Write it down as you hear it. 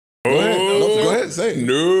ahead, say it.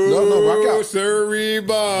 No, rock out. Sorry,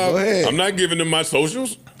 Bob. Go ahead. I'm not giving them my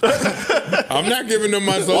socials. I'm not giving them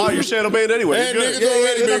my socials. Why? You're shadow banned anyway. Hey,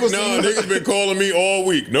 niggas been calling me all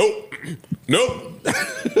week. Nope.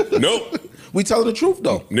 We telling the truth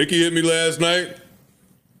though. Nikki hit me last night.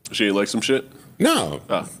 She ain't like some shit? No.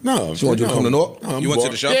 No. She want you to come to North? You went to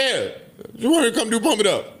the show? Yeah. She wanted to come do Pump It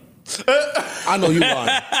Up. I know you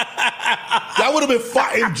lying. That would have been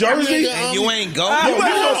fun in Jersey. And you ain't go. You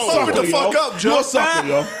better pump it the fuck up, Joe. You a sucker,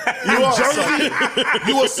 yo.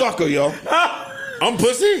 You a sucker, yo. I'm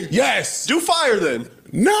pussy? Yes. Do fire then.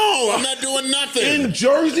 No, I'm not doing nothing. In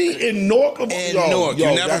Jersey, in Newark. You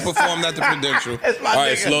never performed at the Prudential. All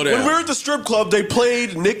right, slow down. When we were at the strip club, they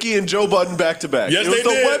played Nicki and Joe Budden back to back. Yes, it was they the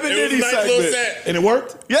did. Web and It was a Nitty nice little segment. set. And it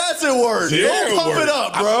worked? Yes, it worked. Yeah, Don't it pump worked. it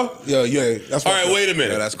up, bro. Yeah. That's All right, wait a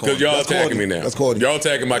minute. that's corny. Because y'all That's attacking corny. me now. That's corny. Y'all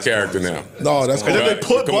attacking my character now. No, that's And cool. then they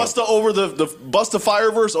put Come on. Busta over the Busta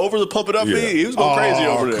Fireverse over the Pump It Up Yeah. beat. He was going crazy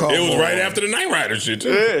over there. come It was on. right after the Night Rider shit,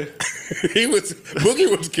 too. Yeah. Boogie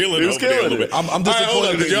was killing He was over there a killing little it. bit. I'm All right, hold disappointed on,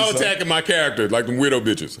 in because you, y'all son. attacking my character like them weirdo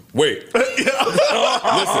bitches. Wait.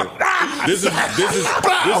 Listen, this is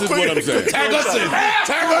what I'm saying. Tag us in.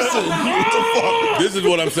 What the fuck? This is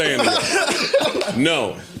what I'm saying to y'all.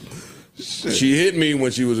 No. She hit me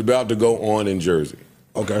when she was about to go on in Jersey.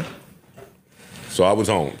 Okay. So I was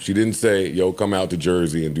home. She didn't say, yo, come out to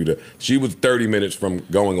Jersey and do that. She was 30 minutes from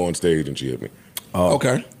going on stage and she hit me.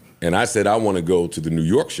 Okay. And I said, I want to go to the New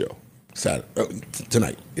York show. Saturday.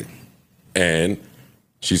 Tonight. Yeah. And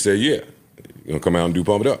she said, yeah. You gonna come out and do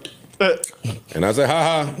Pump It Up? And I said,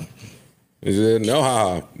 ha. He said, no,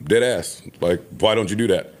 ha. Dead ass. Like, why don't you do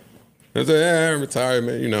that? I said, yeah, I'm retired,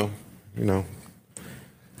 man, you know.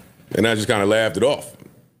 And I just kind of laughed it off.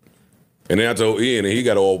 And then I told Ian, and he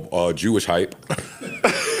got all Jewish hype.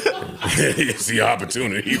 He see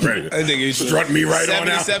opportunity. He ready to strut me right on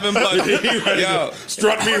out. 77 bucks. Yo.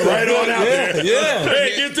 Strut me right on out there. Yeah.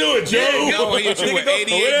 Hey, get to it, Joe. Yo, he hit you with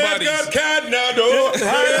 88 buddies.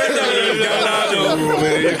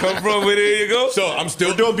 Where you come from? Where there you go? So I'm still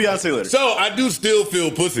We're doing Beyonce later. So I do still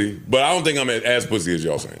feel pussy, but I don't think I'm as pussy as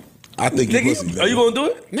y'all saying. I think you pussy. Are you going to do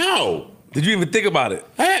it? No. Did you even think about it?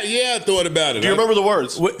 Yeah, I thought about it. Do you remember the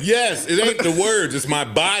words? Yes, it ain't the words, it's my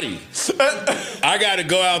body. I got to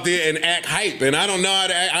go out there and act hype, and I don't know how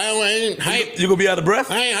to act. I ain't hype. You going to be out of breath?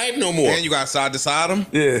 I ain't hype no more. And you got side to side them?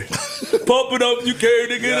 Yeah. Pump it up, you carry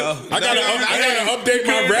to get it. I gotta update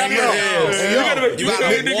my rapper hands. You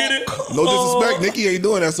gotta walk. No disrespect, Nicki ain't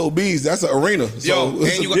doing SOBs. That's an arena. So Yo,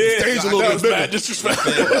 and you got stage a little bit bigger. Disrespect.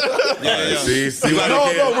 See what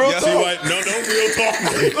real talk. No real talk.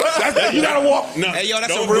 You gotta walk. No, Hey, yo,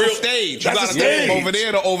 that's don't a real stage. You That's gotta a stage. go from over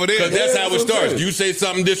there to over there. Because that's how it that's what I'm starts. saying. You say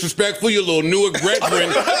something disrespectful, your little Newark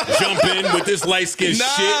brethren jump in with this light skin Nah,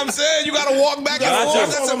 shit. I'm saying you gotta walk back and That's forth.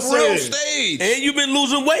 what That's I'm a real saying. stage. And you've been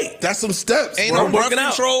losing weight. That's some steps. Ain't bro. no breath Working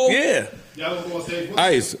out. control. Yeah.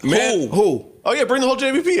 Ice, man. Who? Oh, yeah, bring the whole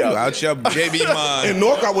JVP out. Out your JB mind. In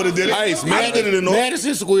Newark, I would have did it. Ice, I did it in Newark.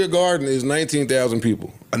 Madison Square Garden is 19,000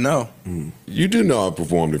 people. I know. You do know I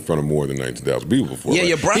performed in front of more than 19,000 people before. Yeah, right?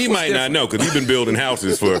 your breath He was might not know because he's been building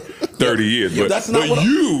houses for 30 years. But, That's not but what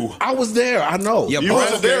you. I was there. I know. Yeah, You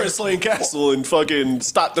breath- wasn't there at Slane Castle and fucking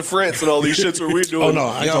Stop the France and all these shits where we doing. Oh no,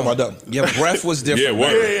 I ain't talking about them. Your breath was different. Yeah,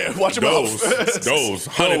 word. Yeah, watch your Those, mouth. those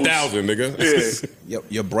 100,000, nigga. Yeah.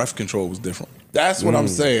 Your breath control was different. That's what I'm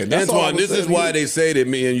saying. That's all Antoine, I'm this is saying. why they say that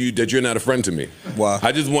me and you that you're not a friend to me. Why?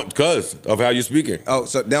 I just want because of how you're speaking. Oh,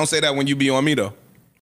 so they don't say that when you be on me though.